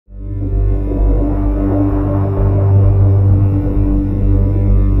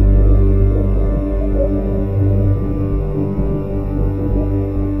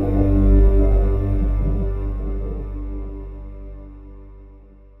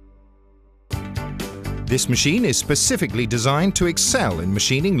This machine is specifically designed to excel in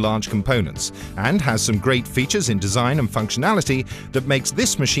machining large components and has some great features in design and functionality that makes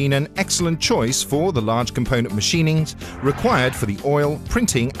this machine an excellent choice for the large component machinings required for the oil,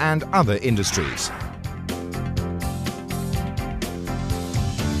 printing and other industries.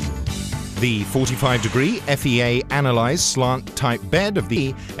 The 45-degree FEA analyzed slant type bed of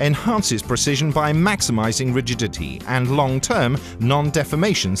the enhances precision by maximizing rigidity and long-term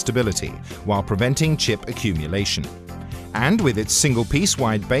non-deformation stability while preventing chip accumulation. And with its single-piece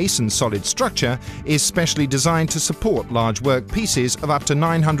wide base and solid structure, is specially designed to support large work pieces of up to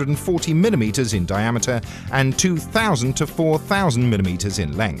 940 mm in diameter and 2,000 to 4,000 mm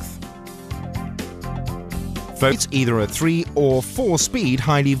in length. It's either a 3 or 4-speed,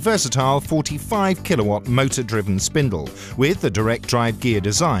 highly versatile 45 kilowatt motor-driven spindle with a direct drive gear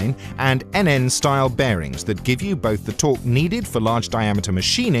design and NN-style bearings that give you both the torque needed for large diameter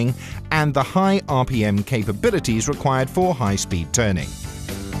machining and the high RPM capabilities required for high-speed turning.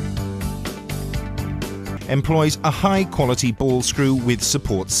 Employs a high-quality ball screw with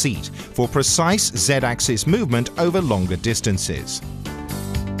support seat for precise Z-axis movement over longer distances.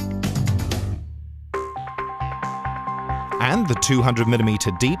 And the 200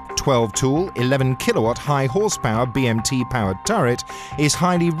 mm deep, 12-tool, 11 kilowatt high horsepower BMT powered turret is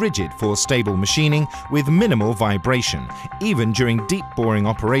highly rigid for stable machining with minimal vibration, even during deep boring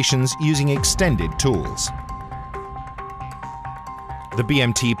operations using extended tools. The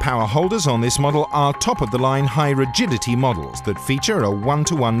BMT power holders on this model are top-of-the-line high-rigidity models that feature a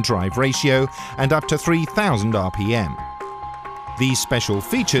 1-to-1 drive ratio and up to 3,000 RPM. These special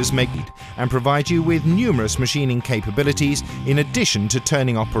features make it and provide you with numerous machining capabilities in addition to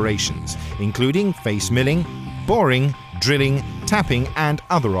turning operations, including face milling, boring, drilling, tapping and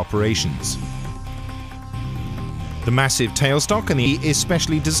other operations. The massive tailstock is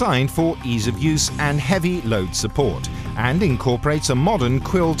specially designed for ease of use and heavy load support and incorporates a modern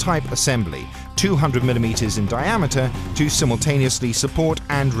quill-type assembly, 200 mm in diameter, to simultaneously support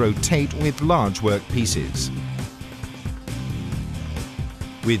and rotate with large work pieces.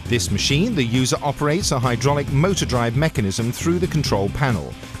 With this machine, the user operates a hydraulic motor drive mechanism through the control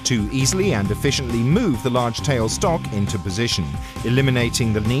panel to easily and efficiently move the large tail stock into position,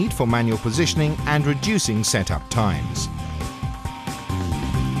 eliminating the need for manual positioning and reducing setup times.